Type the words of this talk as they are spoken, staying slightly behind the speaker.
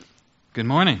Good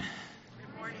morning.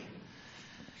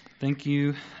 Thank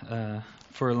you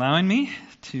for allowing me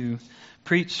to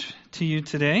preach to you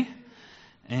today.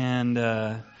 And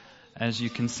as you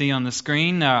can see on the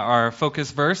screen, our focus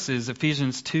verse is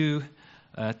Ephesians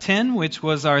 2:10, which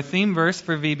was our theme verse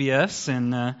for VBS.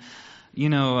 And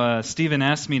Stephen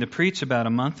asked me to preach about a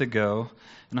month ago,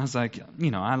 and I was like,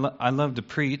 I love to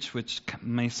preach, which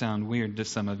may sound weird to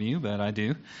some of you, but I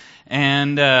do.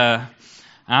 And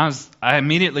I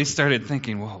immediately started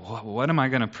thinking, well, what am I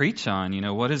going to preach on?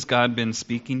 What has God been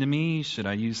speaking to me? Should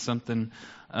I use something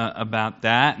about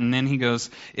that? And then he goes,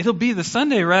 it'll be the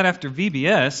Sunday right after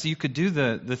VBS. You could do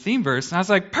the theme verse. And I was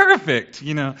like, perfect.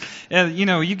 You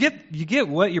get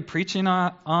what you're preaching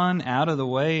on out of the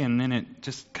way, and then it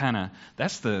just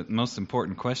that's the most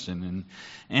important question.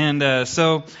 And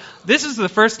so this is the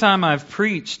first time I've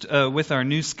preached with our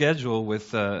new schedule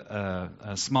with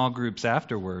small groups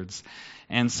afterwards.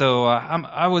 And so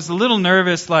I was a little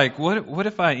nervous, like, what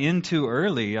if I end too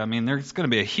early? I mean, there's going to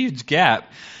be a huge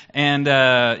gap. And,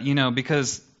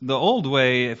 because the old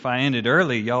way, if I ended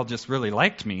early, y'all just really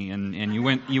liked me, and you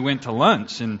went to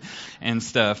lunch and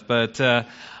stuff. But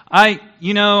I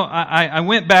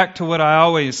went back to what I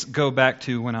always go back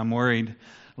to when I'm worried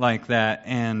like that.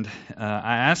 And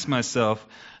I asked myself,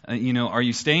 are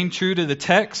you staying true to the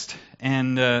text?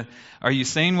 And are you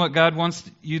saying what God wants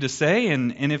you to say?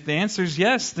 And if the answer is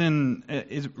yes, then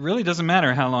it really doesn't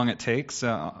matter how long it takes.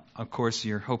 Of course,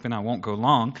 you're hoping I won't go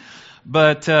long.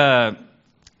 But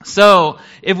so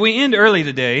if we end early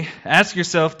today, ask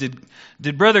yourself,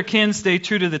 did Brother Ken stay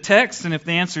true to the text? And if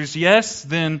the answer is yes,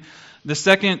 then the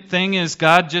second thing is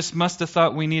God just must have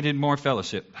thought we needed more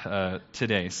fellowship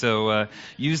today. So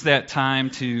use that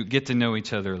time to get to know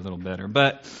each other a little better.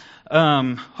 But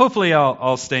hopefully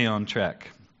I'll stay on track.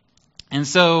 And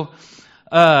so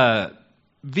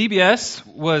VBS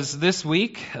was this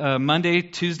week, Monday,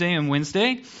 Tuesday, and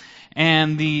Wednesday.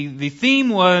 And the theme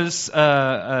was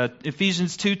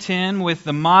Ephesians 2:10, with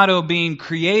the motto being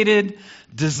created,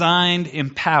 designed,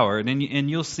 empowered. And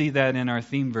you'll see that in our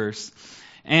theme verse.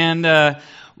 And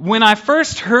when I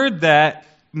first heard that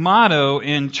motto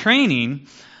in training,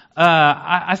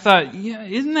 I thought,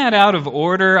 isn't that out of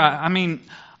order?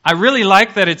 I really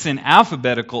like that it's in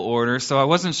alphabetical order, so I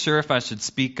wasn't sure if I should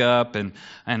speak up and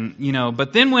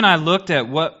but then when I looked at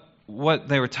what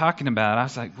they were talking about, I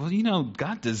was like, well,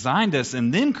 God designed us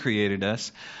and then created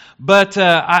us. But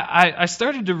I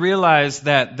started to realize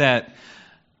that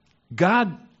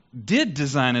God did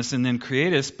design us and then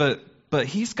create us, but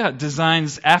He's got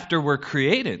designs after we're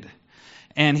created.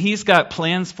 And He's got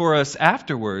plans for us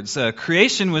afterwards.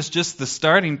 Creation was just the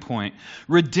starting point.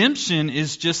 Redemption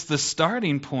is just the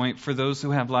starting point for those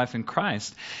who have life in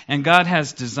Christ. And God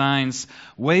has designs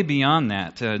way beyond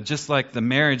that. Just like the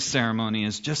marriage ceremony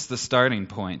is just the starting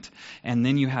point. And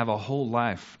then you have a whole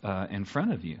life in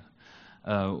front of you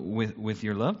with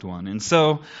your loved one. And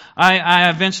so I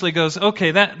eventually goes,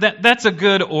 okay, that's a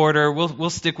good order. We'll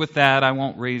stick with that. I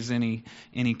won't raise any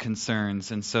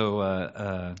concerns. And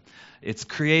so it's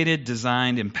created,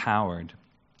 designed, empowered.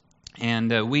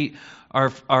 And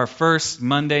our first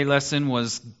Monday lesson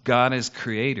was God as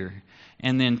creator.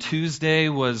 And then Tuesday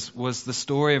was the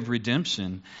story of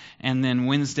redemption. And then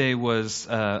Wednesday was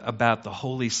about the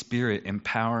Holy Spirit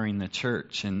empowering the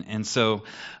church. And so,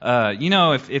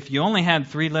 if you only had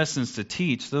 3 lessons to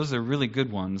teach, those are really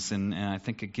good ones. And I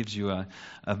think it gives you a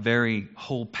very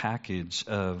whole package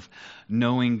of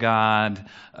knowing God,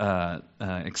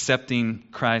 accepting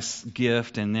Christ's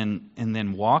gift, and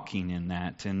then walking in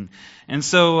that. And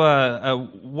so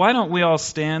why don't we all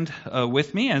stand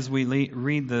with me as we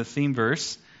read the theme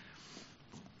verse.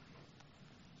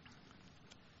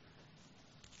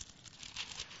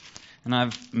 And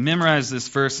I've memorized this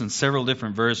verse in several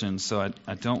different versions, so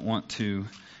I don't want to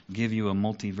give you a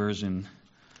multi-version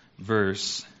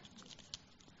verse.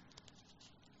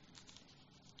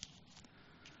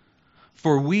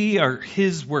 For we are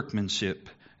His workmanship,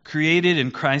 created in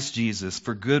Christ Jesus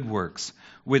for good works,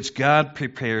 which God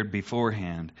prepared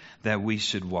beforehand that we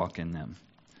should walk in them.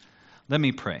 Let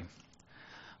me pray.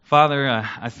 Father,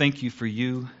 I thank you for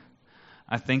you.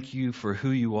 I thank you for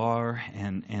who you are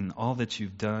and all that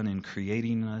you've done in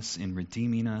creating us, in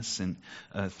redeeming us, and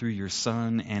through your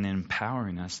Son, and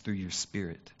empowering us through your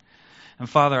Spirit. And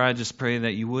Father, I just pray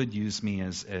that you would use me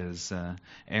as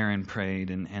Aaron prayed,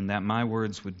 and that my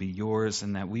words would be yours,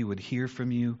 and that we would hear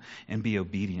from you and be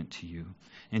obedient to you.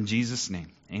 In Jesus'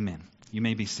 name, amen. You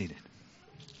may be seated.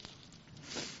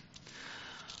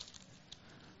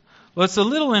 Well, it's a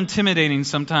little intimidating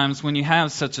sometimes when you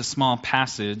have such a small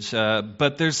passage,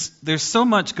 but there's so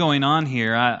much going on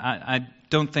here. I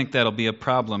don't think that'll be a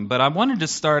problem. But I wanted to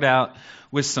start out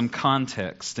with some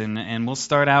context, and we'll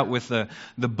start out with the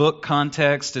book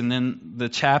context, and then the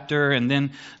chapter, and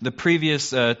then the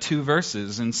previous 2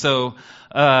 verses. And so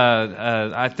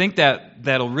I think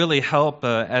that'll really help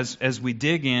as we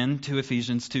dig into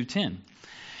Ephesians 2:10.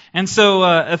 And so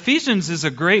Ephesians is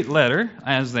a great letter,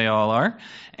 as they all are,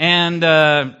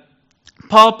 and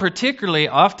Paul, particularly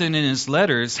often in his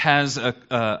letters, has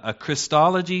a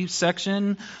Christology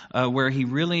section where he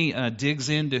really digs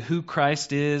into who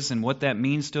Christ is and what that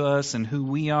means to us and who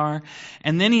we are.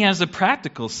 And then he has a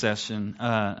practical section,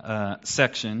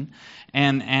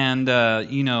 and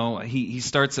he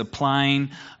starts applying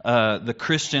the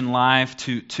Christian life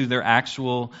to their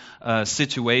actual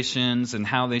situations and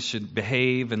how they should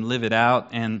behave and live it out.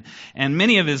 And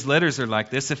many of his letters are like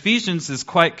this. Ephesians is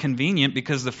quite convenient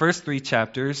because the first 3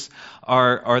 chapters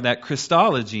are that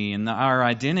Christology and our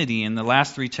identity, and the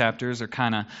last 3 chapters are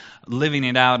kind of living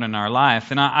it out in our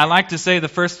life. And I like to say the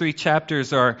first 3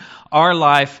 chapters are our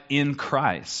life in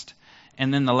Christ,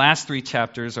 and then the last 3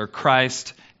 chapters are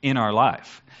Christ in our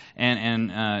life.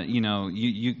 And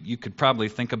you could probably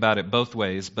think about it both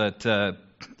ways, but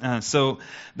so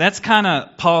that's kind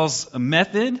of Paul's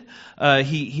method.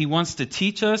 He wants to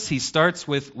teach us. He starts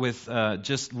with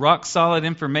just rock solid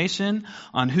information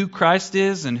on who Christ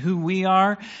is and who we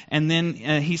are, and then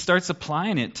he starts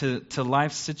applying it to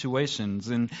life situations.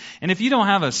 And if you don't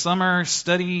have a summer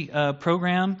study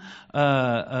program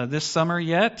this summer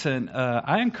yet,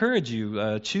 I encourage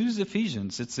you, choose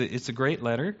Ephesians. It's a great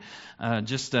letter.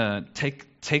 Just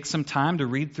take some time to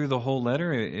read through the whole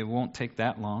letter. It won't take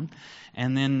that long.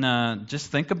 And then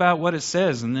just think about what it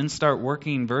says, and then start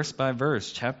working verse by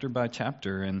verse, chapter by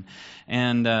chapter.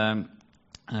 And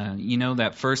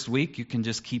that first week you can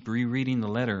just keep rereading the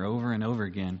letter over and over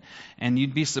again. And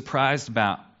you'd be surprised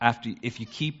about if you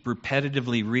keep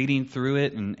repetitively reading through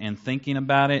it and thinking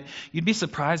about it, you'd be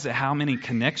surprised at how many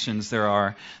connections there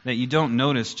are that you don't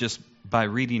notice just by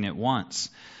reading it once.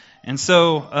 And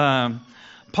so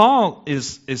Paul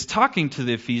is talking to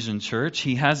the Ephesian church.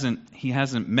 He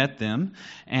hasn't met them,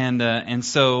 and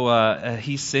so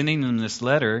he's sending them this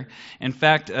letter. In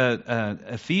fact,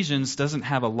 Ephesians doesn't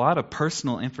have a lot of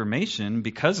personal information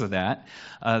because of that.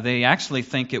 They actually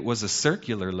think it was a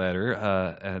circular letter,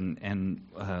 and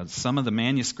some of the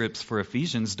manuscripts for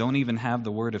Ephesians don't even have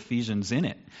the word Ephesians in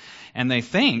it. And they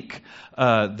think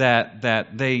that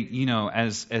they,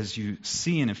 as you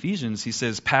see in Ephesians, he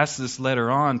says, pass this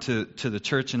letter on to the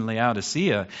church in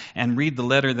Laodicea and read the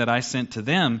letter that I sent to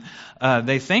them.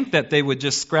 They think that they would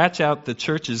just scratch out the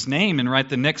church's name and write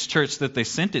the next church that they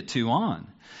sent it to on.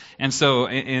 And so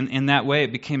in that way,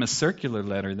 it became a circular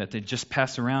letter that they just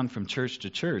pass around from church to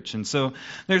church. And so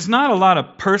there's not a lot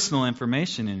of personal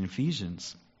information in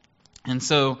Ephesians. And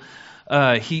so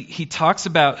he talks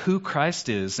about who Christ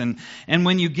is. And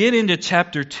when you get into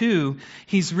chapter 2,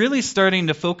 he's really starting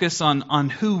to focus on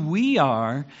who we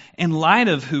are in light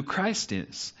of who Christ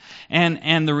is.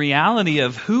 And the reality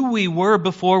of who we were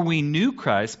before we knew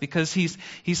Christ, because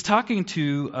he's talking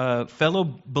to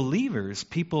fellow believers,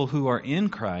 people who are in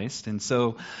Christ. And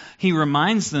so he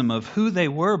reminds them of who they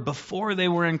were before they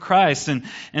were in Christ.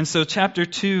 And so chapter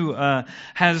 2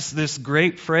 has this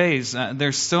great phrase.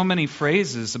 There's so many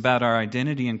phrases about our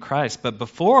identity in Christ. But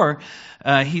before,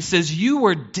 he says, you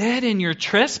were dead in your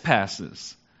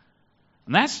trespasses.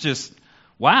 And that's just,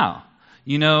 wow.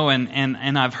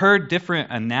 And I've heard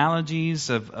different analogies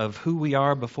of who we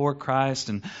are before Christ,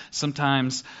 and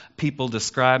sometimes people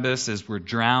describe us as we're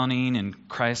drowning, and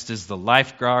Christ is the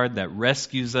lifeguard that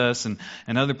rescues us, and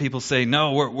other people say,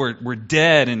 no, we're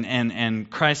dead, and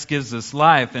Christ gives us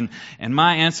life, and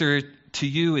my answer to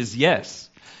you is yes.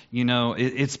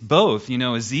 It's both.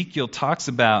 Ezekiel talks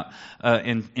about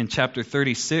in chapter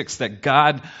 36 that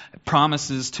God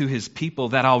promises to his people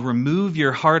that I'll remove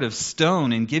your heart of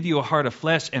stone and give you a heart of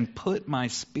flesh and put my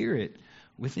spirit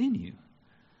within you.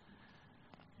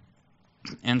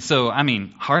 And so,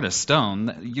 heart of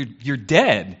stone, you're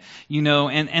dead,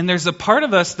 and there's a part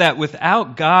of us that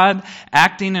without God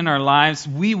acting in our lives,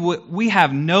 we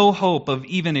have no hope of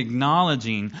even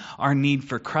acknowledging our need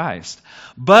for Christ.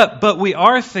 But we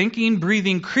are thinking,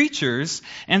 breathing creatures,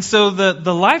 and so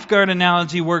the lifeguard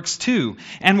analogy works too.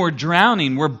 And we're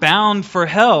drowning, we're bound for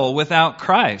hell without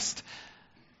Christ.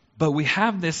 But we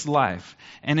have this life,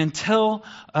 and until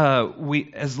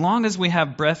as long as we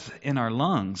have breath in our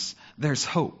lungs, there's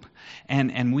hope.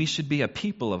 And we should be a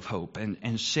people of hope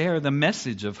and share the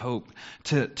message of hope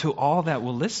to all that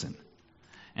will listen.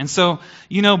 And so,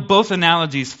 both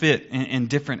analogies fit in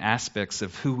different aspects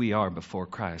of who we are before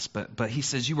Christ. But he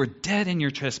says you were dead in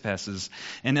your trespasses.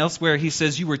 And elsewhere he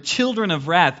says you were children of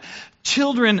wrath,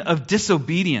 children of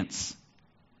disobedience.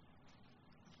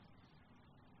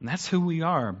 And that's who we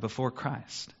are before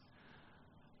Christ.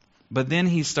 But then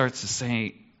he starts to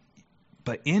say,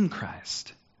 but in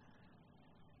Christ,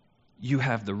 you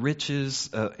have the riches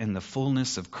and the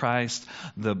fullness of Christ,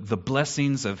 the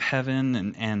blessings of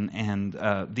heaven, and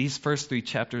these first 3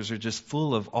 chapters are just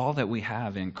full of all that we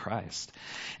have in Christ.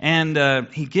 And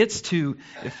he gets to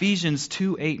Ephesians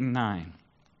 2, 8, and 9.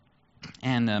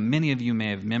 And many of you may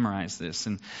have memorized this.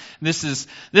 And this is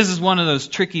one of those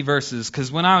tricky verses,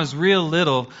 because when I was real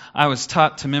little, I was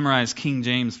taught to memorize King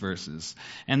James verses.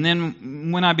 And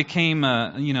then when I became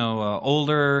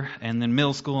older, and then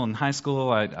middle school and high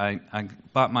school, I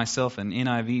bought myself an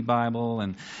NIV Bible.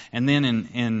 And then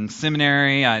in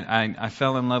seminary, I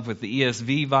fell in love with the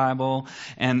ESV Bible.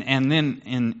 And then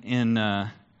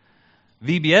in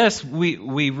VBS,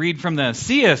 we read from the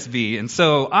CSB, and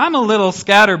so I'm a little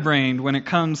scatterbrained when it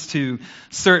comes to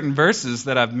certain verses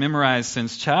that I've memorized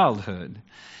since childhood.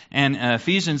 And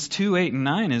Ephesians 2, 8, and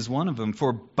 9 is one of them.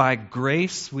 For by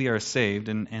grace we are saved,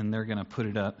 and they're going to put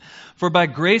it up. For by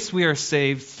grace we are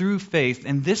saved through faith,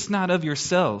 and this not of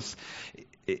yourselves.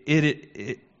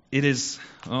 It is,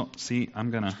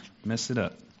 I'm going to mess it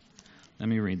up. Let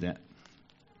me read that.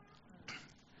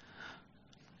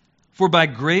 For by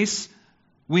grace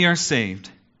we are saved,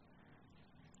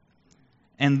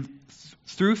 and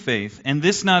through faith, and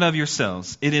this not of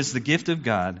yourselves. It is the gift of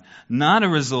God, not a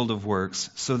result of works,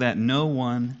 so that no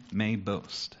one may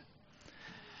boast.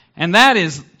 And that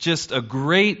is just a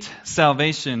great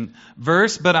salvation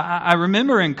verse, but I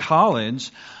remember in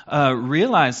college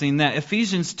realizing that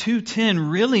Ephesians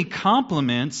 2:10 really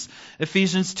complements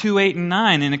Ephesians 2, 8, and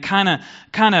 9, and it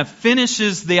kind of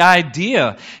finishes the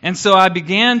idea. And so I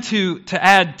began to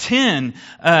add 10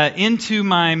 into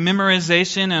my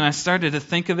memorization, and I started to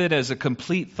think of it as a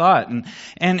complete thought.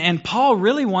 And Paul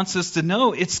really wants us to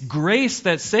know it's grace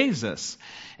that saves us.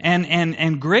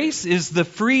 And grace is the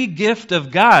free gift of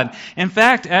God. In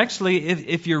fact, actually,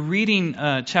 if you're reading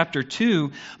chapter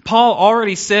 2, Paul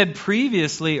already said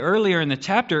previously, earlier in the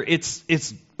chapter,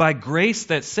 it's by grace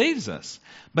that saves us.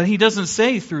 But he doesn't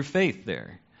say through faith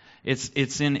there.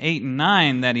 It's in 8 and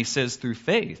 9 that he says through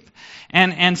faith.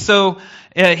 And so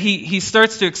he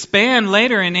starts to expand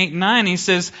later in 8 and 9. He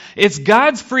says, it's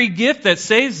God's free gift that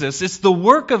saves us. It's the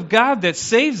work of God that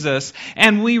saves us,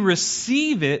 and we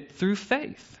receive it through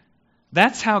faith.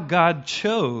 That's how God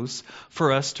chose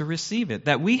for us to receive it,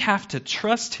 that we have to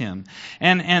trust Him.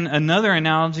 And another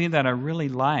analogy that I really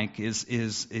like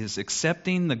is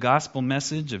accepting the gospel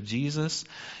message of Jesus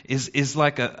is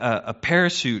like a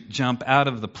parachute jump out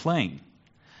of the plane.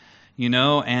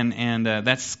 And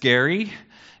that's scary.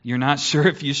 You're not sure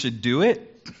if you should do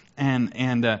it.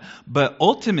 But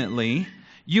ultimately,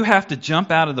 you have to jump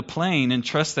out of the plane and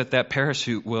trust that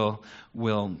parachute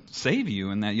will save you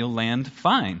and that you'll land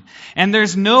fine. And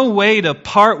there's no way to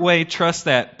partway trust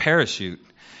that parachute.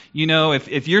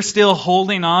 If you're still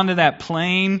holding on to that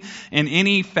plane in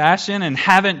any fashion and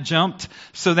haven't jumped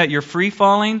so that you're free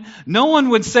falling, no one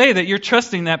would say that you're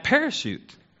trusting that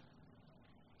parachute.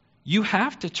 You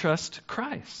have to trust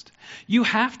Christ. You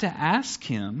have to ask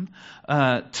Him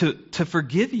to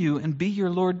forgive you and be your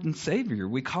Lord and Savior.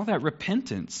 We call that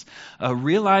repentance.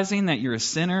 Realizing that you're a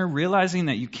sinner, realizing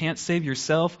that you can't save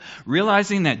yourself,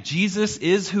 realizing that Jesus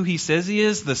is who He says He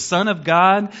is, the Son of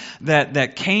God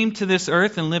that came to this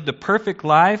earth and lived a perfect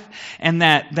life, and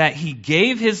that He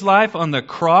gave His life on the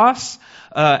cross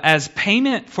as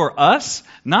payment for us,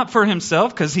 not for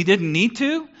Himself because He didn't need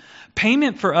to.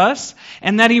 Payment for us,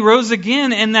 and that He rose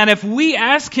again, and that if we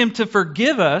ask Him to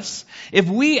forgive us, if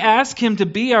we ask Him to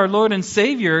be our Lord and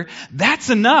Savior, that's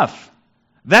enough.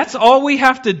 That's all we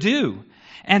have to do.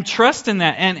 And trust in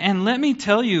that. And let me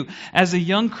tell you, as a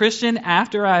young Christian,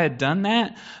 after I had done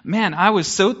that, man, I was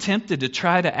so tempted to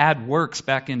try to add works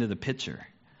back into the picture.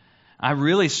 I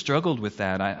really struggled with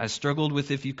that. I struggled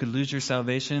with if you could lose your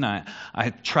salvation. I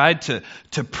tried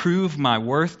to prove my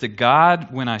worth to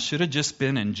God when I should have just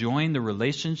been enjoying the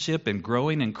relationship and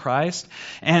growing in Christ.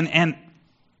 And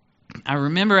I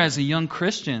remember as a young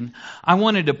Christian, I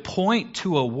wanted to point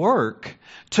to a work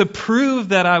to prove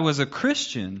that I was a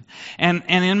Christian. And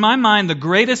in my mind, the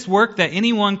greatest work that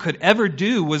anyone could ever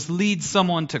do was lead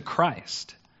someone to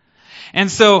Christ. And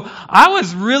so I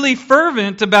was really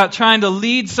fervent about trying to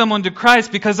lead someone to Christ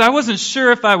because I wasn't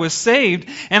sure if I was saved.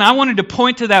 And I wanted to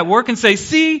point to that work and say,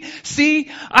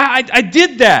 see, I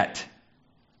did that.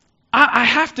 I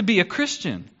have to be a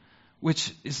Christian.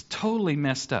 which is totally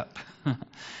messed up,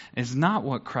 is not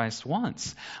what Christ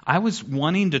wants. I was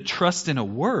wanting to trust in a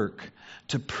work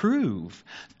to prove,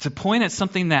 to point at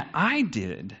something that I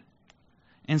did,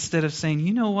 instead of saying,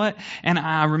 you know what? And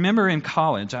I remember in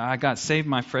college, I got saved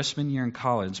my freshman year in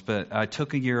college, but I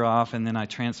took a year off and then I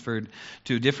transferred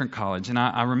to a different college. And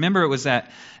I remember it was at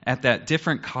that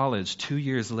different college 2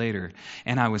 years later,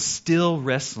 and I was still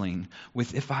wrestling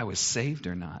with if I was saved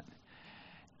or not.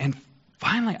 And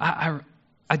finally,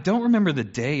 I don't remember the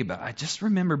day, but I just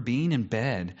remember being in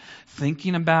bed,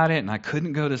 thinking about it, and I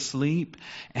couldn't go to sleep,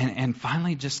 and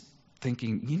finally just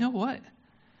thinking, you know what?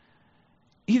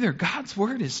 Either God's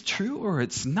word is true or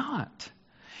it's not.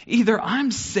 Either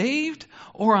I'm saved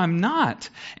or I'm not.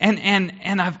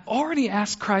 And I've already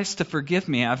asked Christ to forgive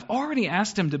me. I've already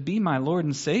asked him to be my Lord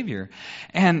and Savior.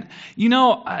 And,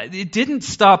 it didn't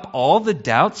stop all the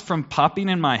doubts from popping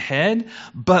in my head,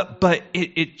 but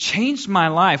it changed my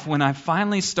life when I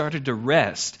finally started to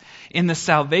rest in the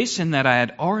salvation that I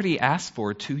had already asked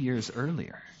for 2 years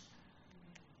earlier.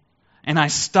 And I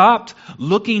stopped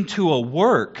looking to a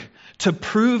work to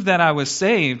prove that I was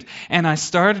saved, and I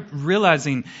started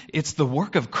realizing it's the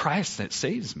work of Christ that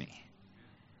saves me.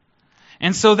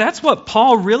 And so that's what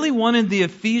Paul really wanted the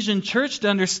Ephesian church to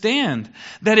understand,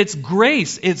 that it's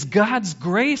grace, it's God's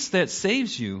grace that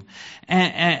saves you,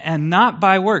 and not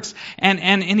by works.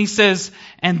 And he says,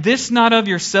 and this not of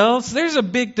yourselves. There's a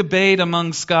big debate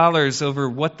among scholars over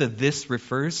what the this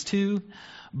refers to.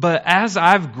 But as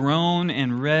I've grown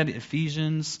and read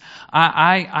Ephesians,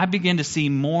 I begin to see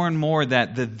more and more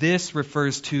that the this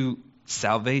refers to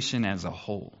salvation as a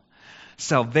whole.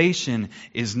 Salvation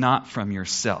is not from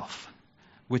yourself,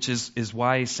 which is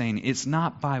why he's saying it's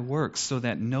not by works so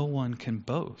that no one can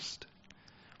boast.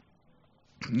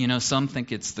 Some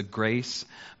think it's the grace,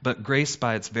 but grace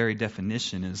by its very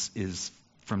definition is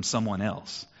from someone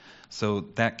else. So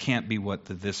that can't be what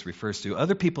this refers to.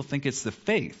 Other people think it's the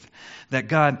faith, that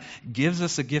God gives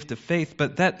us a gift of faith,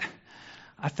 but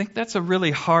I think that's a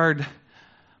really hard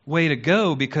way to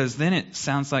go, because then it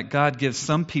sounds like God gives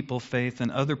some people faith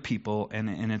and other people,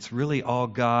 and it's really all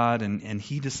God, and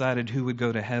he decided who would go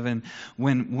to heaven,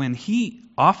 when he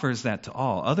offers that to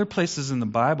all. Other places in the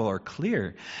Bible are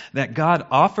clear that God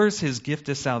offers his gift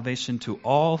of salvation to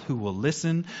all who will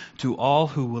listen, to all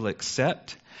who will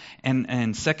accept.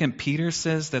 And 2 Peter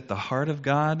says that the heart of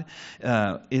God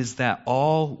is that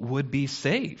all would be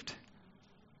saved,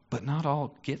 but not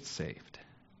all get saved.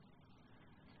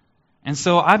 And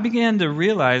so I began to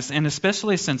realize, and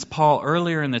especially since Paul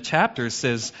earlier in the chapter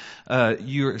says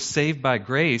you're saved by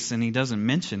grace, and he doesn't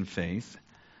mention faith,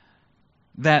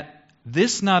 that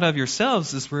this not of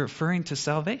yourselves is referring to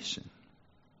salvation.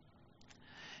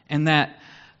 And that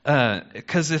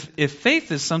because if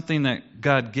faith is something that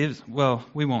God gives, well,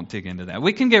 we won't dig into that.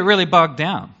 We can get really bogged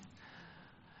down.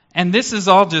 And this is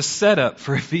all just set up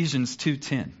for Ephesians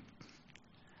 2:10.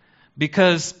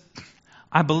 Because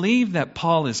I believe that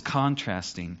Paul is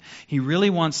contrasting. He really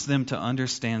wants them to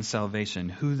understand salvation,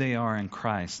 who they are in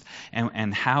Christ,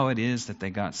 and how it is that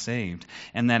they got saved,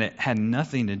 and that it had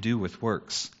nothing to do with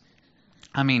works.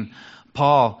 I mean,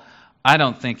 Paul, I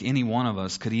don't think any one of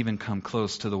us could even come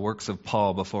close to the works of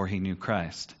Paul before he knew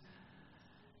Christ.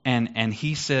 And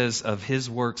he says of his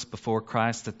works before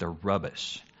Christ that they're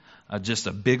rubbish. Just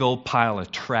a big old pile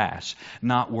of trash,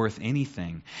 not worth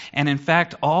anything. And in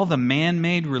fact, all the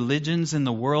man-made religions in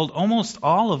the world, almost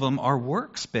all of them are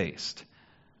works-based.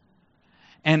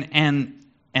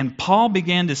 And Paul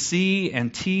began to see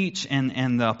and teach,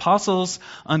 and the apostles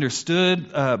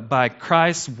understood by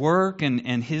Christ's work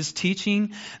and his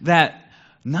teaching that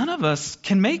none of us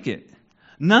can make it.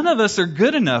 None of us are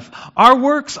good enough. Our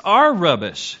works are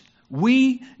rubbish.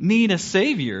 We need a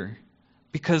Savior,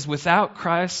 because without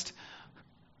Christ,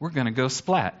 we're going to go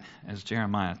splat, as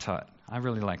Jeremiah taught. I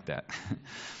really like that.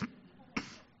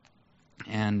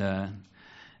 And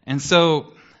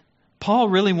so Paul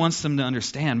really wants them to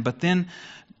understand. But then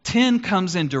 10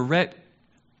 comes in direct,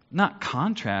 not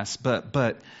contrast,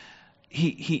 but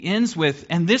he ends with,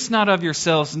 and this not of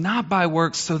yourselves, not by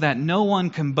works, so that no one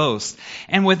can boast.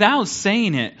 And without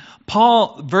saying it,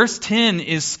 Paul, verse 10,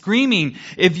 is screaming,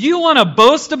 if you want to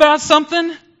boast about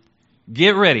something,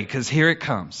 get ready, because here it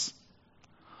comes.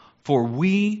 For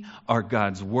we are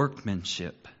God's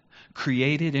workmanship,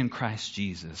 created in Christ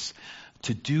Jesus,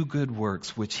 to do good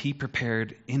works which he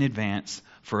prepared in advance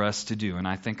for us to do. And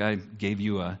I think I gave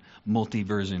you a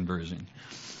multi-version version.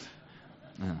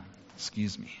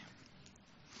 Excuse me.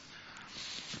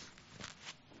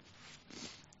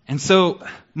 And so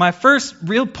my first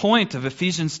real point of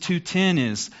Ephesians 2:10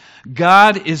 is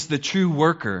God is the true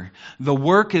worker. The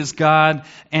work is God.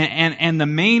 And the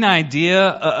main idea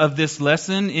of this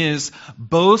lesson is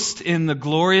boast in the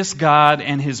glorious God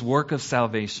and His work of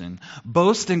salvation.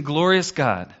 Boast in glorious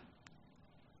God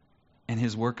and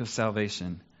His work of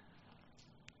salvation.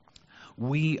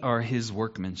 We are His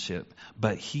workmanship,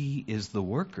 but He is the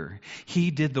worker. He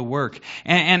did the work.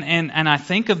 And I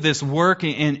think of this work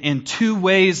in two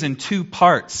ways, in two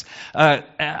parts.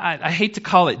 I hate to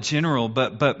call it general,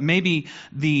 but maybe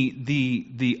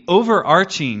the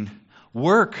overarching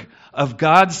work of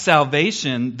God's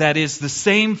salvation that is the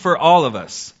same for all of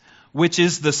us, which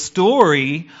is the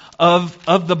story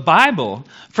of the Bible.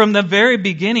 From the very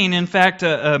beginning, in fact,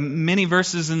 many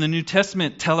verses in the New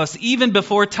Testament tell us, even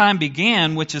before time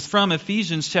began, which is from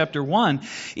Ephesians chapter 1,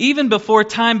 even before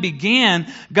time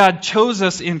began, God chose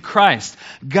us in Christ.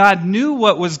 God knew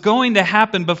what was going to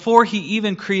happen before He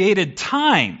even created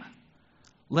time,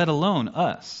 let alone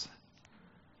us.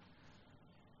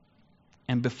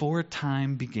 And before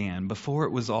time began, before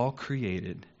it was all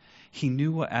created, He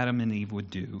knew what Adam and Eve would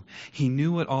do. He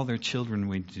knew what all their children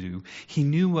would do. He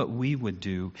knew what we would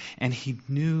do. And He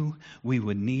knew we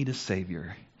would need a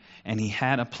Savior. And He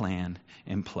had a plan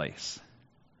in place.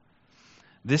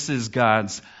 This is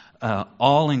God's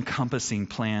all-encompassing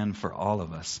plan for all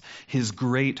of us. His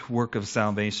great work of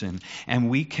salvation. And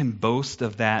we can boast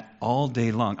of that all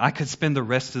day long. I could spend the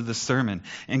rest of the sermon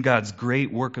in God's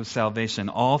great work of salvation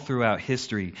all throughout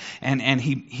history. And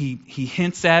he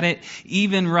hints at it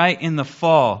even right in the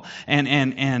fall.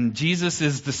 And Jesus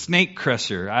is the snake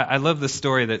crusher. I love the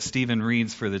story that Stephen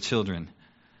reads for the children.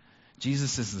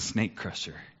 Jesus is the snake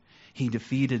crusher. He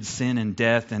defeated sin and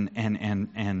death and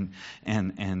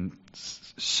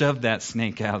shoved that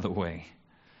snake out of the way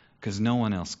because no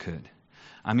one else could.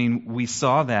 I mean, we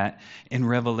saw that in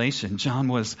Revelation. John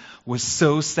was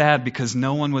so sad because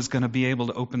no one was going to be able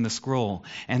to open the scroll.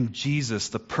 And Jesus,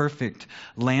 the perfect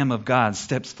Lamb of God,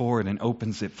 steps forward and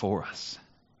opens it for us.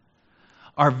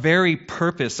 Our very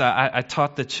purpose, I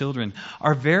taught the children,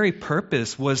 our very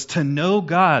purpose was to know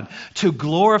God, to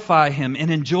glorify Him and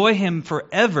enjoy Him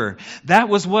forever. That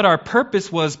was what our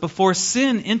purpose was before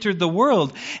sin entered the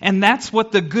world. And that's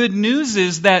what the good news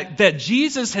is, that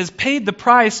Jesus has paid the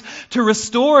price to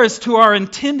restore us to our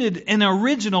intended and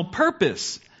original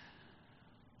purpose.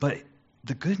 But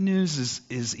the good news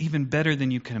is even better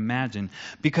than you can imagine,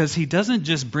 because He doesn't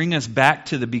just bring us back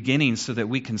to the beginning so that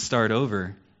we can start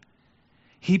over.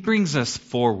 He brings us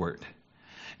forward.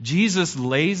 Jesus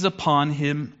lays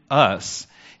upon us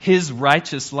His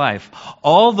righteous life.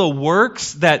 All the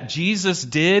works that Jesus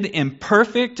did in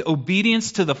perfect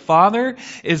obedience to the Father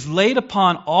is laid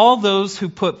upon all those who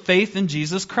put faith in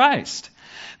Jesus Christ.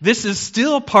 This is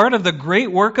still part of the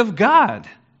great work of God.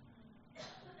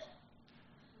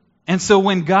 And so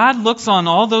when God looks on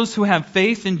all those who have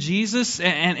faith in Jesus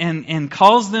and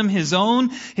calls them His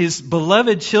own, His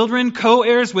beloved children,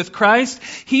 co-heirs with Christ,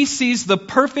 He sees the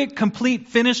perfect, complete,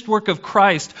 finished work of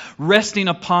Christ resting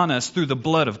upon us through the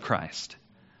blood of Christ.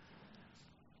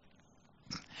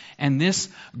 And this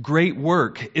great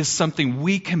work is something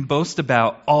we can boast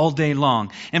about all day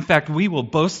long. In fact, we will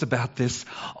boast about this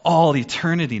all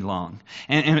eternity long.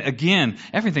 And again,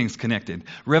 everything's connected.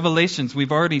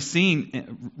 We've already seen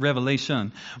in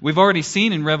Revelation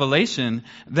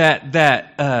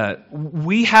that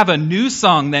we have a new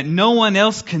song that no one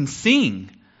else can sing.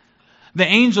 The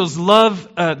angels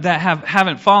love that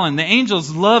haven't fallen. The angels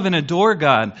love and adore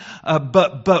God,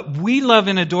 but we love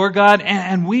and adore God,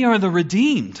 and we are the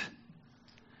redeemed.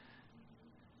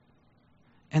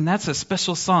 And that's a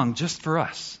special song just for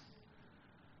us.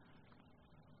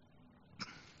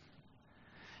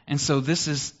 And so this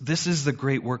is the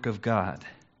great work of God.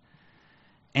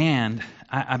 And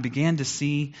I began to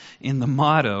see in the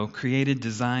motto, created,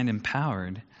 designed,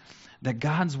 empowered, that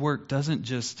God's work doesn't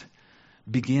just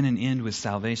begin and end with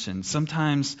salvation.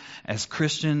 Sometimes as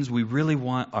Christians, we really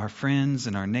want our friends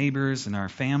and our neighbors and our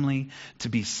family to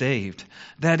be saved.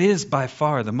 That is by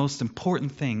far the most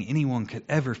important thing anyone could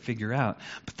ever figure out.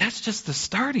 But that's just the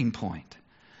starting point.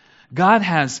 God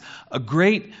has a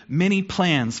great many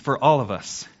plans for all of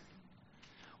us.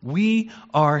 We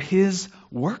are His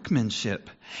workmanship.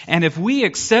 And if we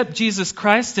accept Jesus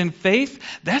Christ in faith,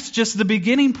 that's just the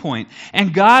beginning point.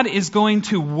 And God is going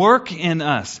to work in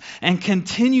us and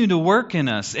continue to work in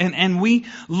us. And we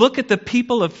look at the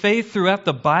people of faith throughout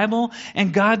the Bible,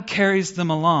 and God carries them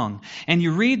along. And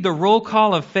you read the roll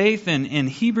call of faith in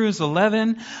Hebrews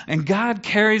 11, and God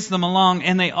carries them along,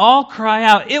 and they all cry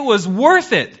out, "It was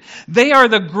worth it." They are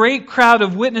the great crowd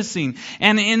of witnessing.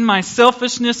 And in my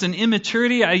selfishness and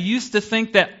immaturity, I used to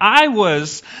think that I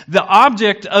was the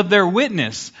object of their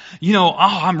witness.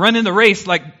 I'm running the race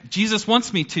like Jesus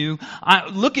wants me to.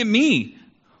 Look at me.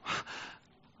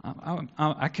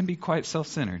 I can be quite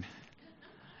self-centered.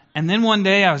 And then one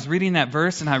day I was reading that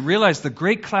verse and I realized the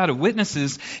great cloud of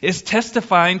witnesses is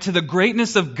testifying to the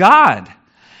greatness of God.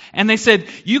 And they said,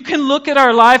 you can look at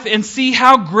our life and see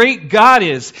how great God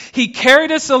is. He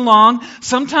carried us along,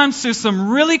 sometimes through some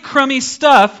really crummy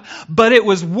stuff, but it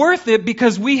was worth it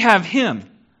because we have Him.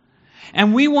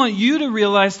 And we want you to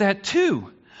realize that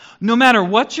too. No matter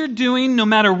what you're doing, no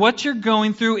matter what you're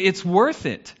going through, it's worth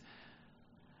it.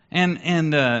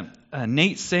 And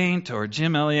Nate Saint or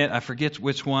Jim Elliot, I forget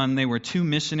which one, they were two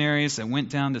missionaries that went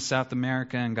down to South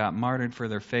America and got martyred for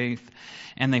their faith.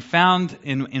 And they found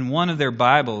in one of their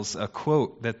Bibles a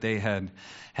quote that they had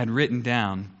written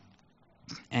down.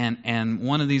 And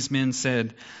one of these men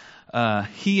said,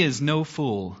 "He is no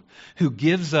fool who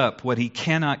gives up what he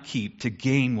cannot keep to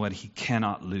gain what he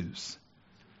cannot lose."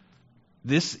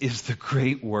 This is the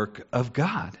great work of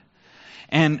God.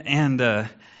 And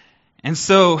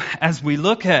so as we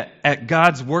look at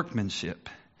God's workmanship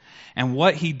and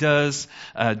what He does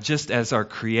just as our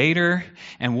Creator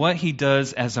and what He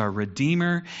does as our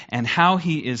Redeemer and how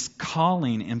He is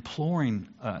calling, imploring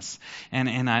us.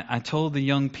 And I told the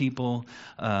young people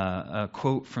a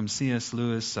quote from C.S.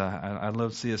 Lewis. I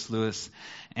love C.S. Lewis.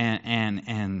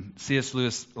 And C.S.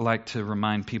 Lewis liked to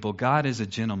remind people, God is a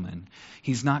gentleman.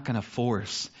 He's not going to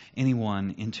force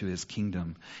anyone into His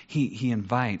kingdom. He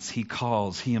invites, He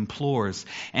calls, He implores,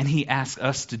 and He asks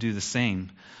us to do the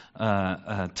same,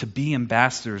 to be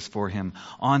ambassadors for Him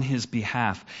on His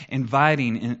behalf,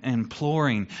 inviting,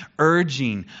 imploring,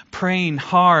 urging, praying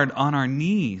hard on our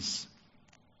knees.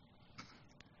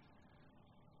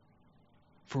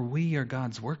 For we are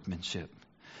God's workmanship.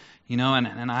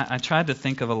 And I tried to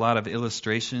think of a lot of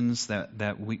illustrations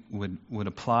that we would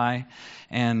apply.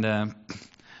 And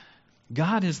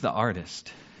God is the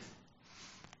artist.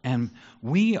 And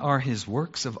we are His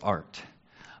works of art,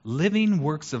 living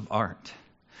works of art.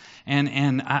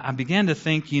 And I began to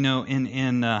think,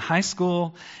 in high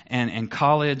school and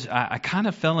college, I kind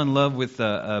of fell in love with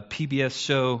a PBS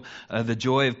show, The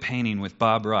Joy of Painting with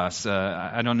Bob Ross.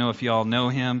 I don't know if you all know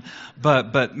him,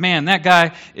 but man, that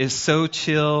guy is so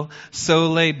chill,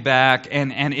 so laid back,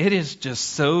 and it is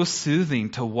just so soothing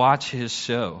to watch his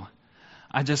show.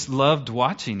 I just loved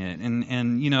watching it, and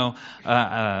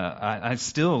I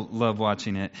still love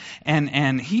watching it.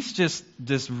 And he's just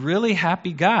this really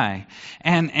happy guy,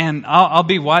 and I'll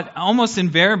be almost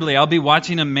invariably I'll be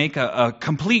watching him make a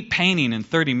complete painting in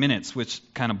 30 minutes, which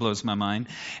kind of blows my mind.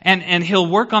 And he'll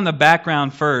work on the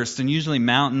background first, and usually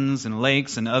mountains and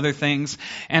lakes and other things,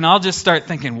 and I'll just start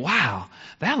thinking, wow,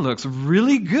 that looks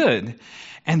really good.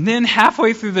 And then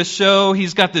halfway through the show,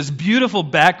 he's got this beautiful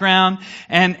background,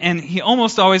 and he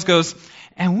almost always goes,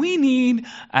 and we need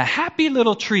a happy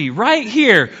little tree right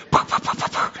here.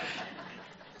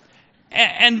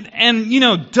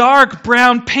 And dark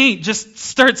brown paint just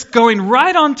starts going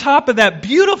right on top of that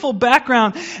beautiful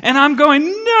background, and I'm going,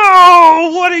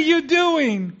 no, what are you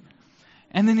doing?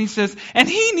 And then he says, and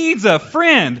he needs a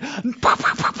friend.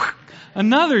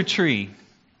 Another tree.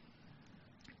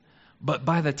 But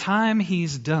by the time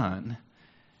he's done,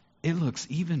 it looks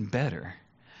even better.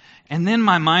 And then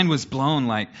my mind was blown,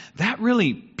 like, that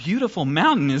really beautiful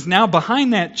mountain is now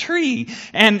behind that tree.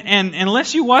 And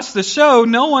unless you watch the show,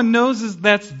 no one knows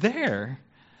that's there.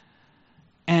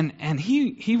 And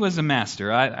he was a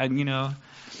master.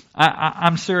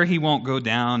 I'm sure he won't go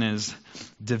down as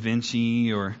Da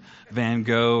Vinci or Van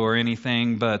Gogh or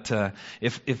anything, but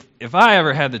if I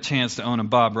ever had the chance to own a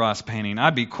Bob Ross painting,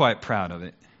 I'd be quite proud of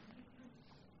it.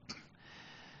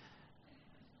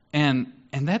 And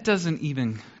that doesn't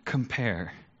even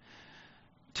compare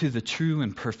to the true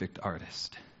and perfect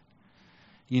artist.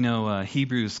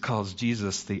 Hebrews calls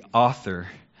Jesus the author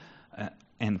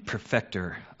and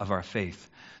perfecter of our faith,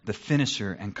 the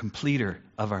finisher and completer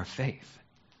of our faith.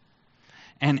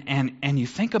 And you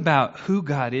think about who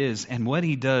God is and what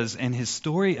He does and His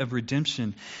story of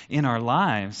redemption in our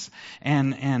lives.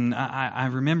 And I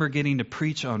remember getting to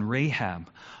preach on Rahab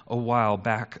a while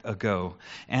back ago,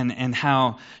 and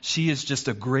how she is just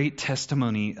a great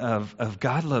testimony of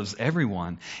God loves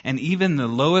everyone. And even the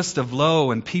lowest of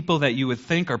low and people that you would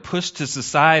think are pushed to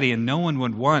society and no one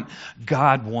would want,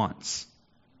 God wants.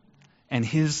 And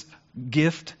His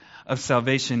gift of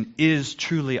salvation is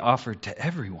truly offered to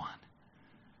everyone.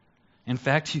 In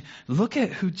fact, you look at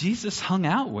who Jesus hung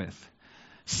out with.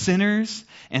 Sinners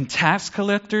and tax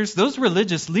collectors. Those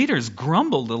religious leaders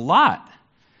grumbled a lot.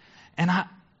 And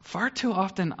far too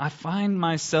often I find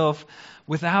myself,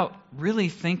 without really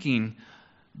thinking,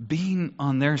 being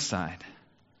on their side.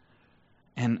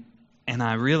 And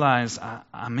I realize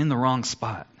I'm in the wrong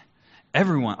spot.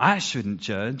 Everyone, I shouldn't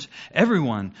judge.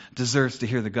 Everyone deserves to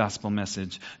hear the gospel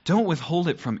message. Don't withhold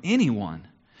it from anyone.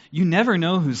 You never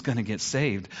know who's going to get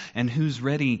saved and who's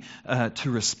ready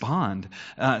to respond.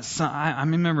 So I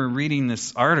remember reading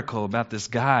this article about this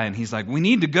guy, and he's like, "We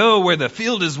need to go where the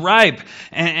field is ripe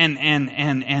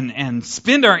and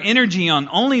spend our energy on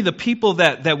only the people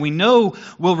that we know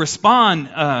will respond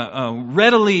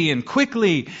readily and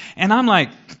quickly." And I'm like,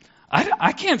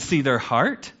 I can't see their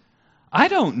heart. I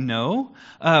don't know.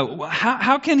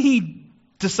 How can he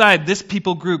decide this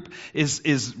people group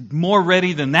is more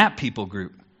ready than that people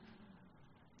group?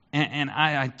 And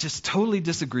I just totally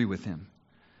disagree with him.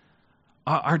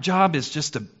 Our job is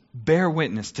just to bear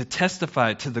witness, to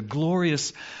testify to the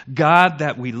glorious God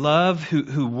that we love,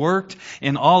 who worked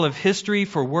in all of history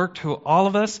for work to all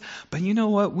of us. But you know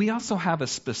what? We also have a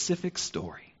specific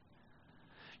story.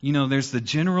 You know, there's the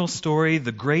general story,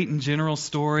 the great and general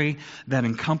story that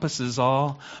encompasses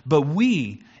all. But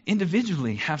we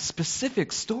individually have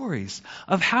specific stories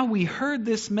of how we heard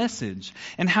this message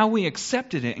and how we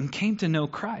accepted it and came to know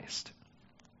Christ.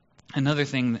 Another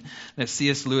thing that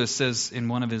C.S. Lewis says in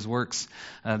one of his works,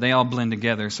 they all blend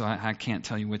together, so I can't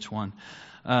tell you which one,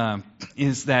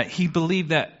 is that he believed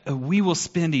that we will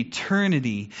spend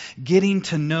eternity getting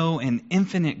to know an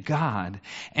infinite God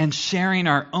and sharing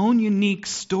our own unique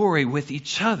story with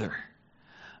each other.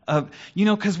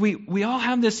 Because we all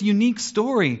have this unique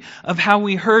story of how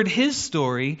we heard His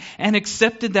story and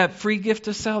accepted that free gift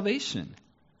of salvation.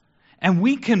 And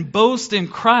we can boast in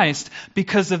Christ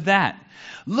because of that.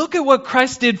 Look at what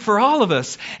Christ did for all of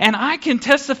us. And I can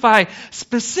testify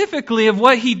specifically of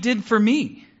what He did for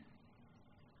me.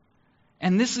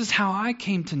 And this is how I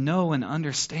came to know and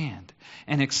understand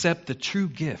and accept the true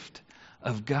gift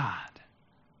of God.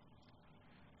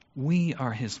 We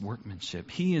are His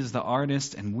workmanship. He is the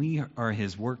artist and we are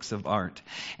His works of art.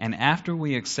 And after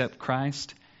we accept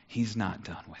Christ, He's not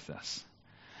done with us.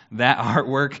 That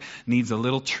artwork needs a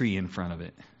little tree in front of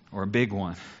it, or a big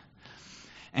one.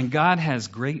 And God has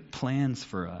great plans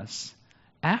for us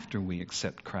after we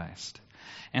accept Christ.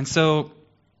 And so,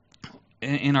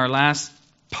 in our last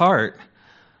part,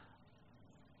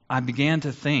 I began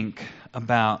to think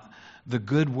about the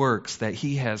good works that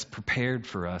He has prepared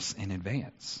for us in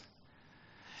advance.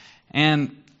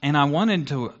 And I wanted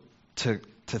to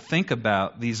think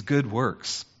about these good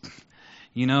works.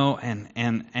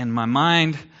 And my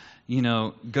mind,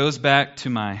 goes back to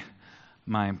my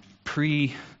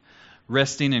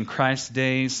pre-resting in Christ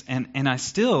days. And I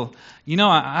still,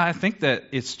 I think that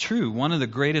it's true. One of the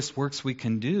greatest works we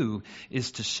can do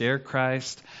is to share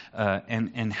Christ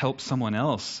and help someone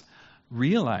else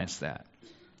realize that.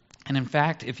 And in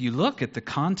fact, if you look at the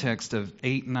context of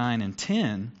 8, 9, and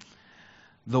 10,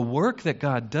 the work that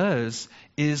God does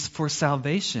is for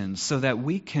salvation so that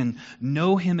we can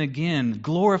know Him again,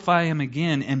 glorify Him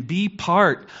again, and be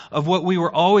part of what we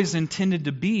were always intended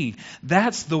to be.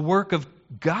 That's the work of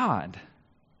God.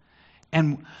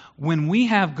 And when we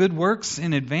have good works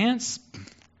in advance,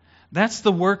 that's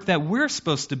the work that we're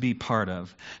supposed to be part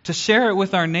of. To share it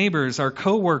with our neighbors, our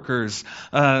coworkers,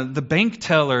 the bank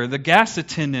teller, the gas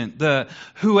attendant, the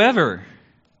whoever.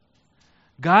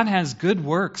 God has good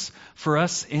works for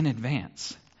us in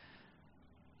advance.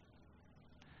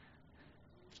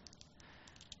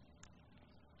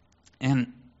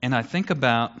 And I think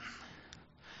about,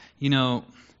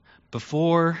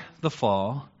 before the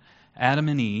fall, Adam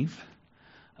and Eve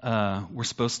were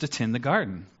supposed to tend the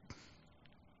garden.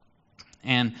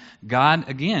 And God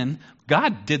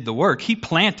did the work. He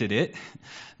planted it.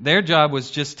 Their job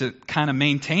was just to kind of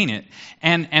maintain it.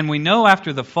 And we know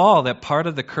after the fall that part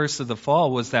of the curse of the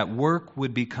fall was that work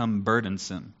would become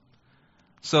burdensome.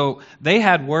 So they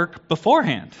had work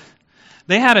beforehand.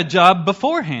 They had a job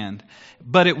beforehand,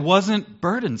 but it wasn't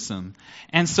burdensome.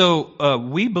 And so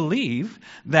we believe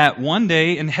that one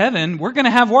day in heaven we're going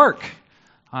to have work.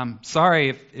 I'm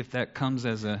sorry if that comes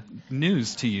as a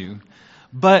news to you.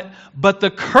 But the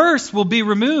curse will be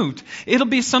removed. It'll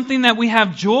be something that we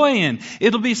have joy in.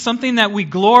 It'll be something that we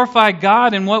glorify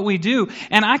God in what we do.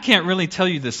 And I can't really tell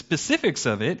you the specifics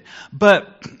of it,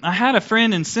 but I had a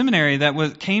friend in seminary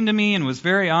that came to me and was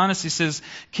very honest. He says,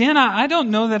 Ken, I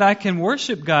don't know that I can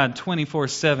worship God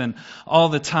 24/7 all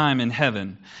the time in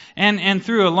heaven. And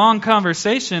through a long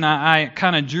conversation, I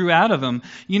kind of drew out of him,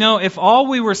 if all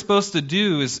we were supposed to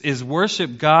do is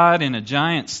worship God in a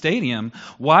giant stadium,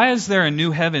 why is there a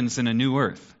new heavens and a new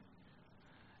earth?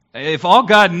 If all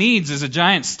God needs is a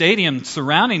giant stadium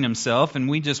surrounding himself and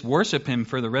we just worship him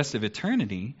for the rest of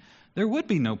eternity, there would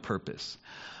be no purpose.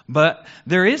 But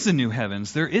there is a new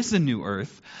heavens, there is a new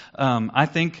earth, I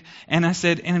think. And I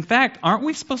said, and in fact, aren't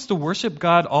we supposed to worship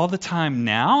God all the time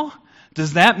now?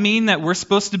 Does that mean that we're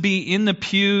supposed to be in the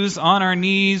pews, on our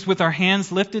knees, with our hands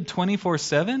lifted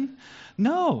 24/7?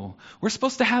 No. We're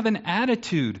supposed to have an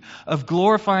attitude of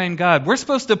glorifying God. We're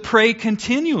supposed to pray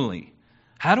continually.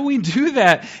 How do we do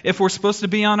that if we're supposed to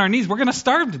be on our knees? We're going to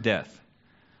starve to death.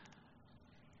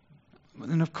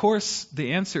 And of course,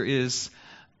 the answer is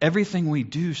everything we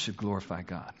do should glorify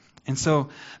God. And so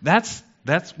that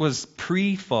was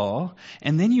pre-fall.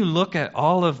 And then you look at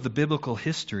all of the biblical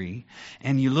history,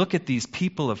 and you look at these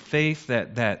people of faith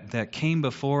that came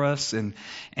before us. And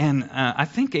I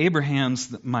think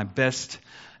Abraham's my best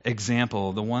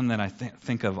example, the one that I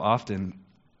think of often,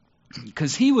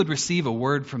 because he would receive a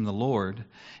word from the Lord,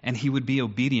 and he would be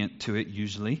obedient to it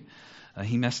usually.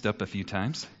 He messed up a few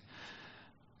times.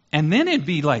 And then it'd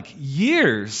be like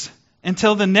years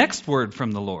until the next word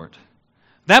from the Lord.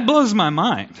 That blows my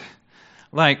mind.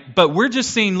 But we're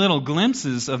just seeing little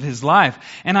glimpses of his life.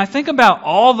 And I think about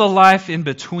all the life in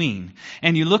between.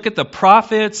 And you look at the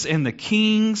prophets and the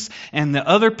kings and the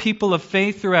other people of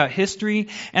faith throughout history,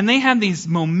 and they had these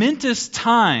momentous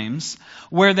times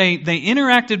where they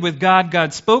interacted with God.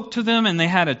 God spoke to them, and they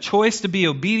had a choice to be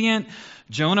obedient.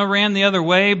 Jonah ran the other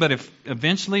way, but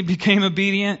eventually became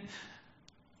obedient.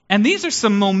 And these are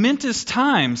some momentous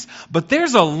times, but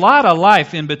there's a lot of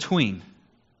life in between.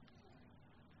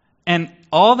 And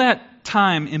all that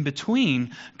time in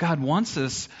between, God wants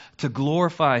us to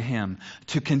glorify Him,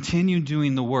 to continue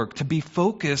doing the work, to be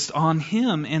focused on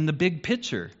Him and the big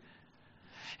picture.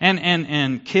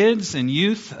 And kids and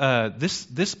youth,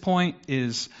 this point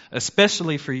is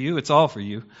especially for you. It's all for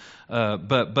you.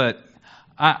 But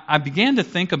I began to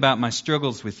think about my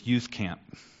struggles with youth camp.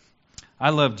 I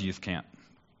loved youth camp.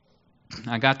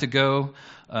 I got to go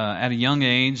at a young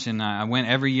age, and I went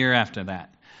every year after that.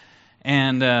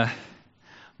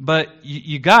 But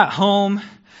you got home,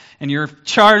 and you're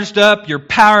charged up, you're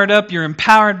powered up, you're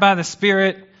empowered by the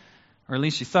Spirit, or at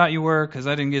least you thought you were, because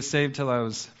I didn't get saved till I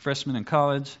was a freshman in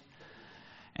college.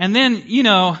 And then,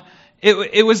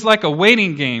 it was like a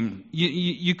waiting game.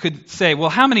 You could say, well,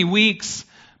 how many weeks,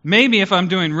 maybe if I'm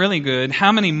doing really good,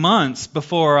 how many months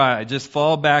before I just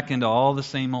fall back into all the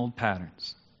same old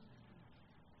patterns?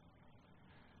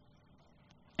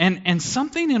 And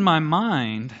something in my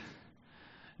mind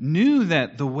knew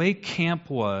that the way camp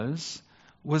was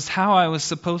how I was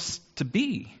supposed to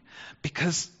be.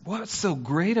 Because what's so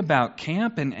great about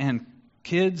camp and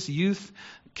kids, youth,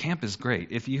 camp is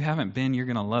great. If you haven't been, you're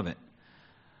going to love it.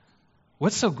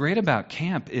 What's so great about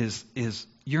camp is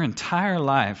your entire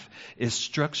life is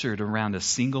structured around a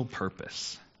single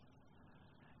purpose.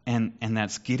 And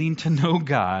that's getting to know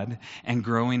God and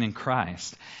growing in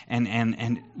Christ.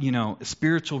 And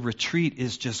spiritual retreat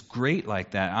is just great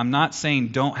like that. I'm not saying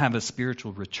don't have a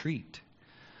spiritual retreat.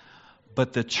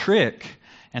 But the trick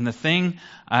and the thing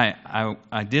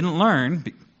I didn't learn,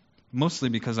 mostly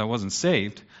because I wasn't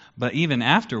saved, but even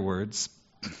afterwards,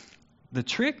 the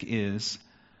trick is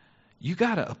you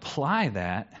got to apply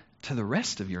that to the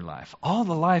rest of your life, all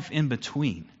the life in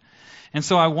between. And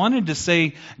so I wanted to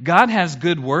say God has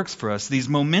good works for us, these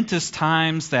momentous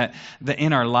times that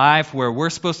in our life where we're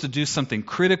supposed to do something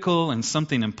critical and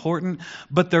something important,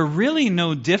 but they're really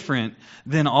no different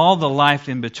than all the life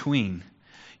in between.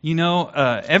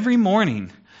 Every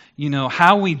morning,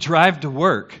 how we drive to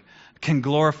work can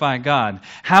glorify God.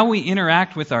 How we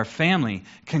interact with our family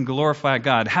can glorify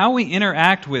God. How we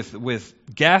interact with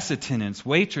gas attendants,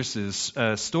 waitresses,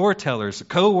 store tellers,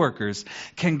 co-workers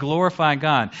can glorify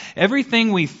God.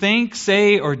 Everything we think,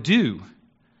 say, or do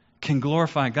can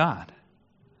glorify God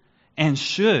and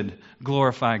should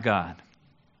glorify God.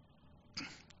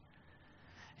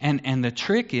 And the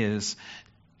trick is,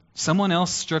 someone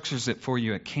else structures it for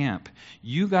you at camp.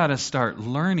 You got to start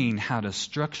learning how to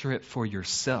structure it for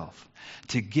yourself.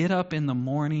 To get up in the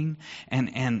morning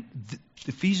and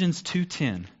Ephesians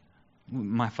 2:10,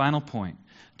 my final point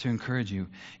to encourage you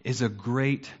is a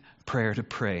great prayer to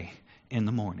pray in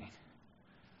the morning.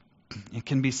 It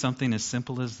can be something as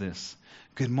simple as this.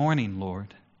 Good morning,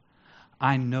 Lord.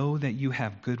 I know that you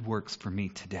have good works for me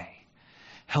today.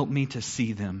 Help me to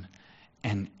see them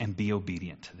and be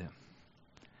obedient to them.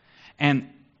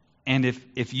 And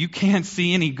if you can't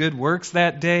see any good works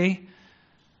that day,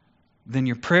 then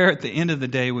your prayer at the end of the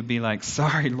day would be like,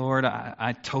 sorry, Lord,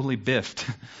 I totally biffed.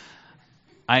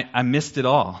 I missed it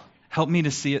all. Help me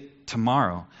to see it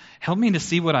tomorrow. Help me to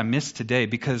see what I missed today,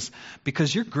 because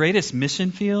your greatest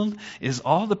mission field is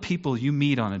all the people you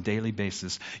meet on a daily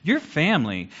basis. Your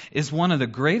family is one of the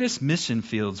greatest mission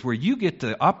fields where you get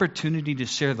the opportunity to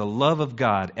share the love of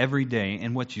God every day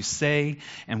in what you say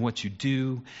and what you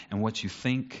do and what you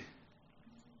think.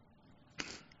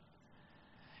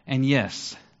 And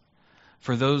yes,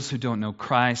 for those who don't know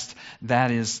Christ, that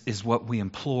is what we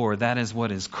implore. That is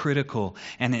what is critical,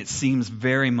 and it seems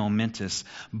very momentous.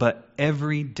 But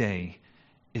every day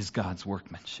is God's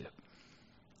workmanship.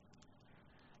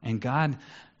 And God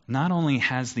not only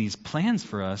has these plans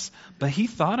for us, but He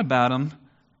thought about them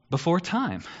before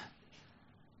time.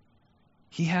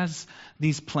 He has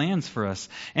these plans for us.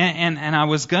 And I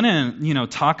was going to,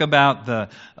 talk about the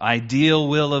ideal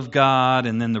will of God,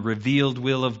 and then the revealed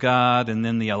will of God, and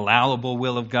then the allowable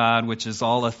will of God, which is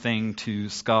all a thing to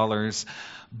scholars.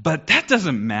 But that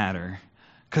doesn't matter,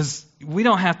 because we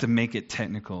don't have to make it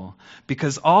technical.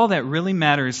 Because all that really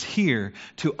matters here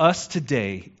to us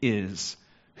today is,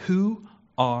 who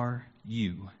are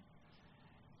you?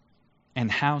 And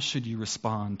how should you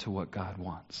respond to what God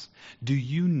wants? Do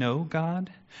you know God?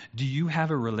 Do you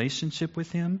have a relationship with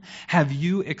Him? Have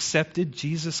you accepted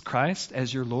Jesus Christ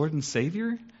as your Lord and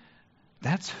Savior?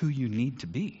 That's who you need to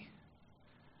be.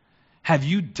 Have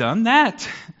you done that?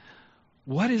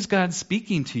 What is God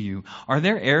speaking to you? Are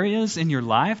there areas in your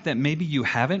life that maybe you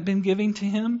haven't been giving to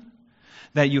Him?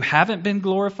 That you haven't been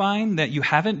glorifying? That you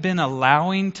haven't been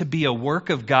allowing to be a work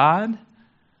of God?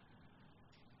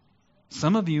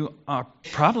 Some of you are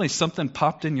probably something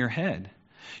popped in your head.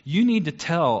 You need to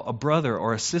tell a brother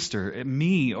or a sister,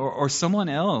 me or someone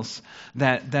else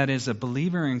that is a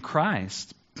believer in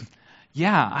Christ.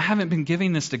 Yeah, I haven't been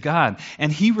giving this to God,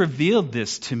 and He revealed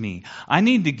this to me. I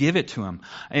need to give it to Him.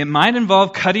 It might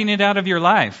involve cutting it out of your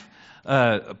life.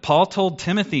 Paul told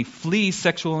Timothy, flee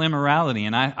sexual immorality.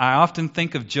 And I often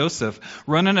think of Joseph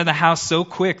running to the house so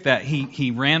quick that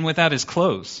he ran without his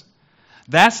clothes.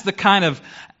 That's the kind of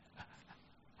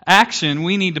action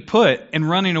we need to put in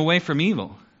running away from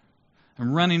evil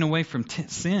and running away from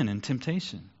sin and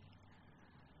temptation.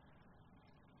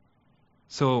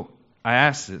 So I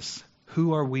ask this: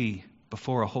 who are we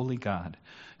before a holy God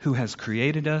who has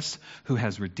created us, who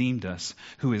has redeemed us,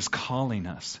 who is calling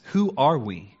us? Who are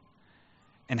we?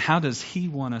 And how does He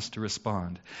want us to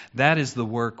respond? That is the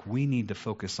work we need to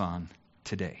focus on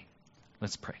today.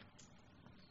 Let's pray.